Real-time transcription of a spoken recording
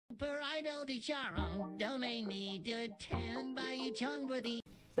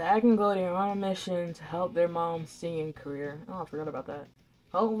Zack and Cody are on a mission to help their mom's singing career. Oh, I forgot about that.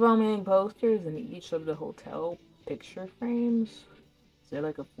 Help filming posters in each of the hotel picture frames. Is there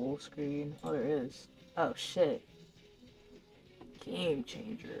like a full screen? Oh, there is. Oh, shit. Game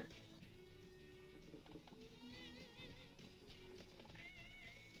changer.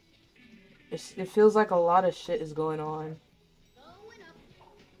 It feels like a lot of shit is going on.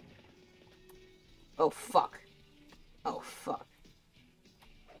 Oh, fuck. Oh, fuck.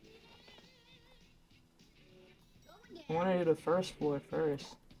 I want to do the first floor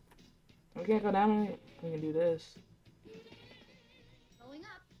first. We can't go down it. We can do this.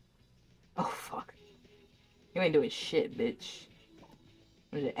 Oh, fuck. You ain't doing shit, bitch.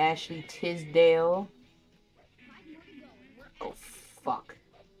 What is it, Ashley Tisdale? Oh, fuck.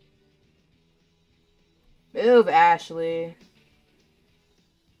 Move, Ashley.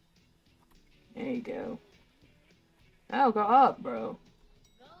 There you go. Oh, go up, bro.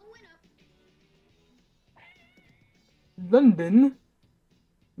 London?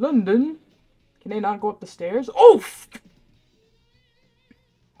 London? Can they not go up the stairs? Oh!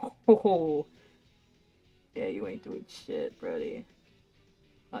 Oh! Yeah, you ain't doing shit, brody.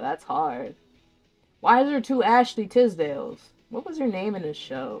 Oh, that's hard. Why is there two Ashley Tisdales? What was her name in the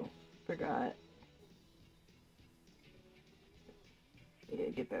show? Forgot. Yeah,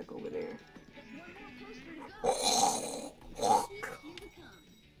 get back over there. Oh,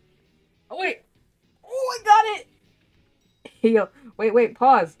 wait! Oh, I got it! Yo, wait,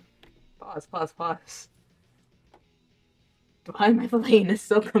 pause. Pause. Why am I playing this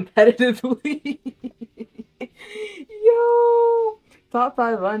so competitively? Yo! Top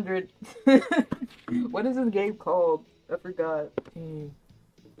 500. What is this game called? I forgot.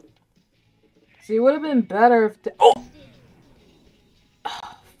 See, it would have been better if... Oh!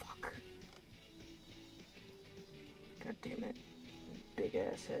 Oh, fuck. God damn it. Big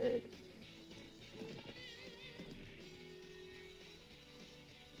ass head.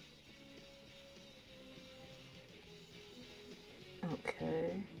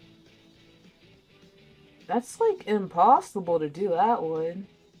 Okay. That's like impossible to do that one.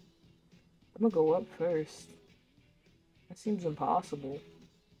 I'm gonna go up first. That seems impossible.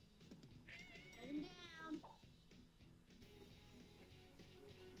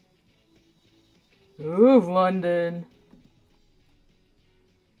 Move, London.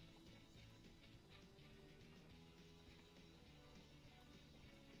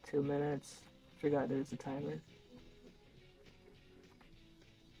 Two minutes. Forgot there's a timer.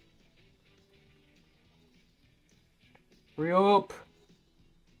 Hurry up!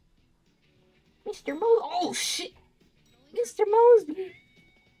 Mr. Mosby! Oh shit! Mr. Mosby!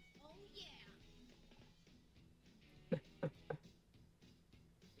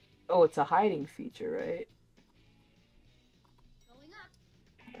 Oh, it's a hiding feature, right?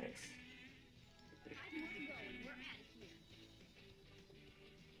 Nice.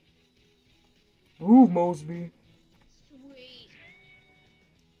 Move, Mosby!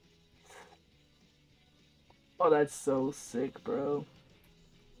 Oh, that's so sick, bro.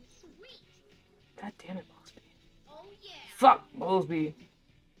 God damn it, Mosby. Fuck, Mosby.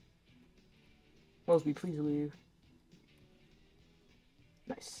 Mosby, please leave.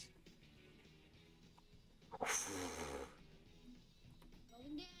 Nice.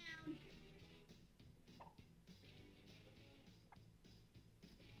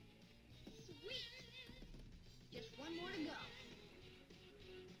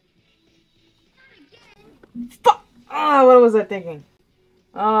 Fuck! Ah, what was I thinking?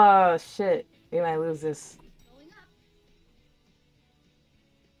 Oh, shit. We might lose this.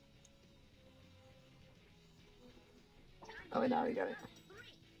 Oh, now we got it.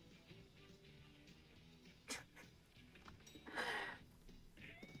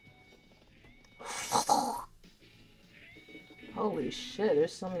 Holy shit,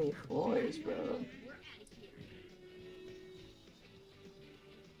 there's so many floors, bro.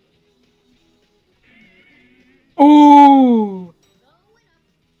 Ooh!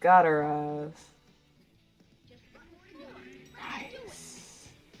 Got her ass. Nice.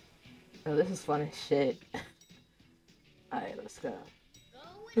 Oh, this is fun as shit. Alright, let's go.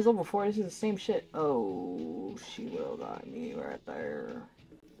 He's level 4, this is the same shit. Oh, she will got me right there.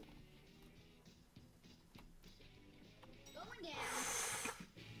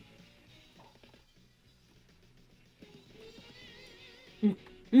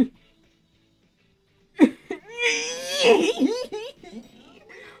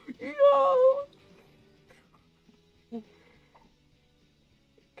 Yo!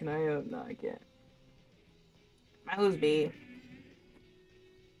 Can I, no, I can't. My lose B.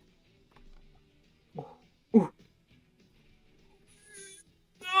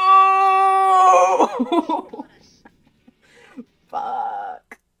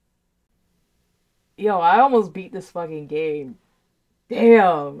 Yo, I almost beat this fucking game.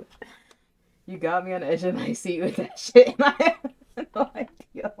 Damn. You got me on the edge of my seat with that shit, and I have no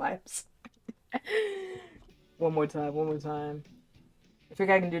idea why I'm sorry. One more time. I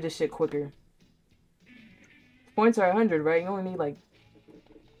think I can do this shit quicker. Points are 100, right? You only need, like,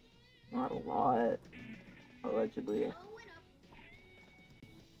 not a lot, allegedly.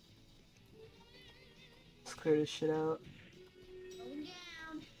 Let's clear this shit out.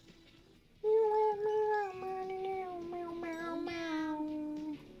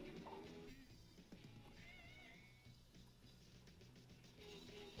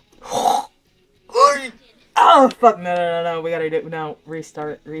 Oh fuck! No! We gotta do no.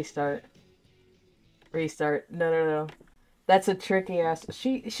 Restart. No. That's a tricky ass.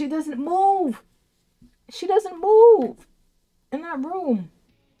 She doesn't move. She doesn't move in that room.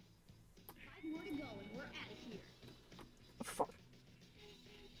 5 more to go and we're out of here. Fuck.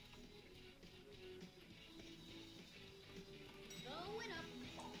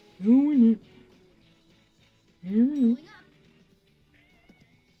 Going up. Going up.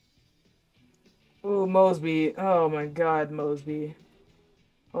 Oh, Mosby. Oh my god, Mosby.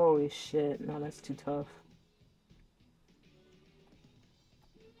 Holy shit. No, that's too tough.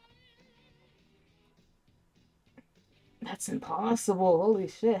 That's impossible. Holy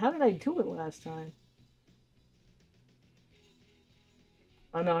shit. How did I do it last time?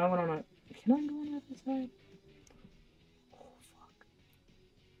 Oh no, I went on a... Can I go on the other side? Oh, fuck.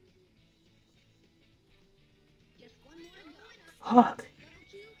 Just one more to go. Fuck.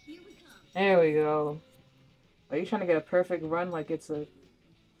 There we go. Are you trying to get a perfect run like it's a...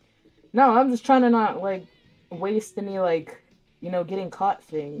 No, I'm just trying to not, like, waste any, like, you know, getting caught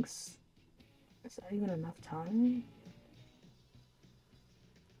things. Is that even enough time?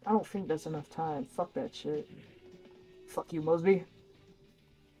 I don't think that's enough time. Fuck that shit. Fuck you, Mosby.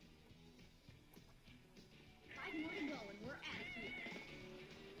 5 more to go and we're out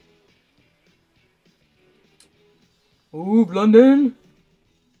of here. Ooh, London.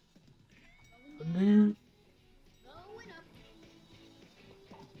 Going up.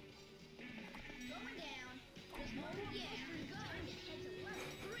 Going down. Just one more to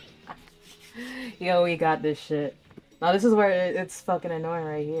go. Yo, we got this shit. Now this is where it's fucking annoying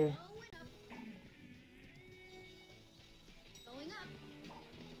right here. Going up.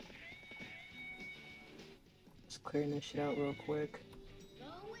 Just clearing this shit out real quick.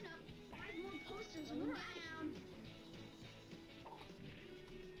 Going up. 5 more posters and we're down.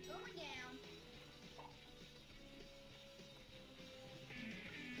 Going down.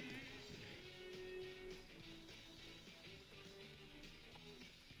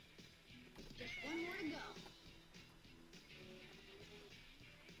 Just one more to go.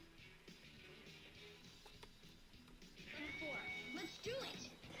 Level 4. Let's do it.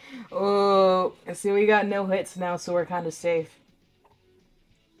 Oh, and see, we got no hits now, so we're kind of safe.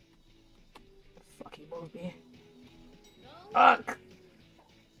 Fuck you, Mosby. Fuck!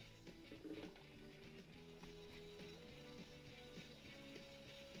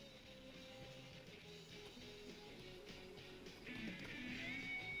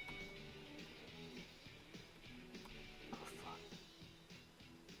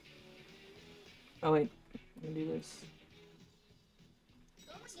 Oh wait, let me do this.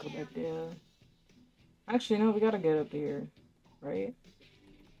 Let's go back there. Actually, no, we gotta get up here, right?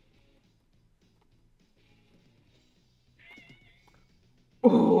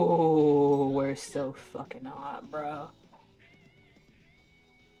 Oh, we're so fucking hot, bro.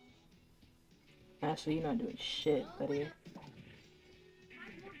 Actually, you're not doing shit, buddy. 5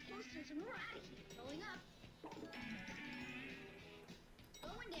 more posters and we're out of here. Going up.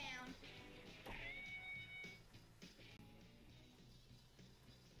 Going down.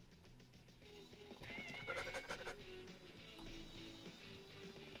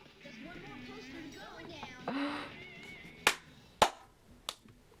 Just one more poster to go. Going down.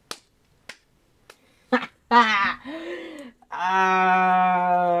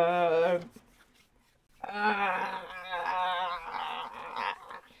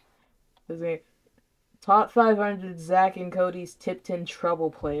 Top 500 Zack and Cody's Tipton Trouble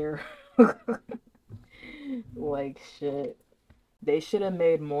Player. Like shit. They should have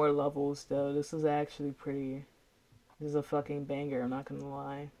made more levels though. This is actually pretty... This is a fucking banger, I'm not gonna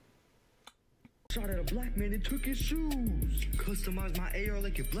lie. Shot at a black man and took his shoes. Customized my AR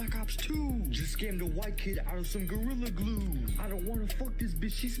like a Black Ops 2. Just scammed a white kid out of some Gorilla Glue. I don't wanna fuck this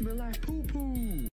bitch, she smell like poo poo.